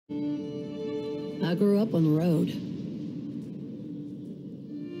I grew up on the road.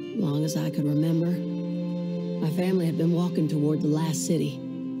 Long as I could remember, my family had been walking toward the last city.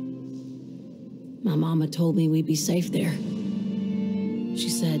 My mama told me we'd be safe there. She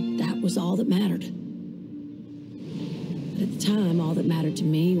said that was all that mattered. But at the time, all that mattered to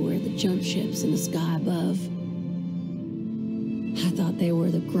me were the jump ships in the sky above. I thought they were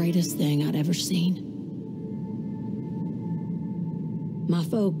the greatest thing I'd ever seen. My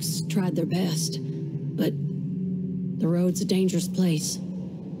folks tried their best, but the road's a dangerous place.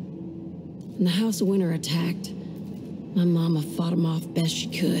 When the House of Winter attacked, my mama fought them off best she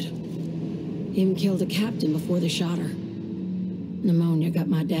could. Even killed a captain before they shot her. Pneumonia got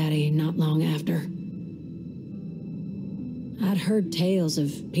my daddy not long after. I'd heard tales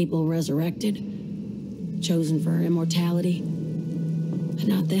of people resurrected, chosen for immortality, but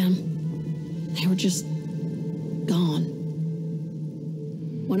not them. They were just gone.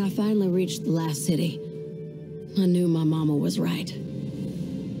 When I finally reached the last city, I knew my mama was right.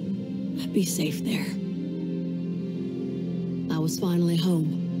 I'd be safe there. I was finally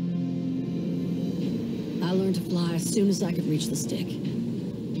home. I learned to fly as soon as I could reach the stick.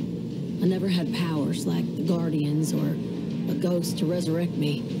 I never had powers like the Guardians or a ghost to resurrect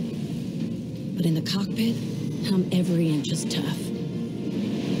me. But in the cockpit, I'm every inch as tough.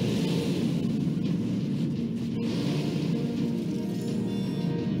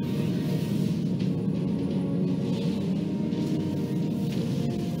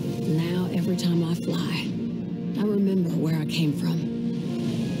 Now, every time I fly, I remember where I came from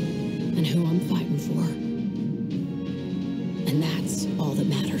and who I'm fighting for. And that's all that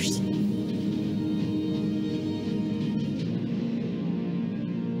matters.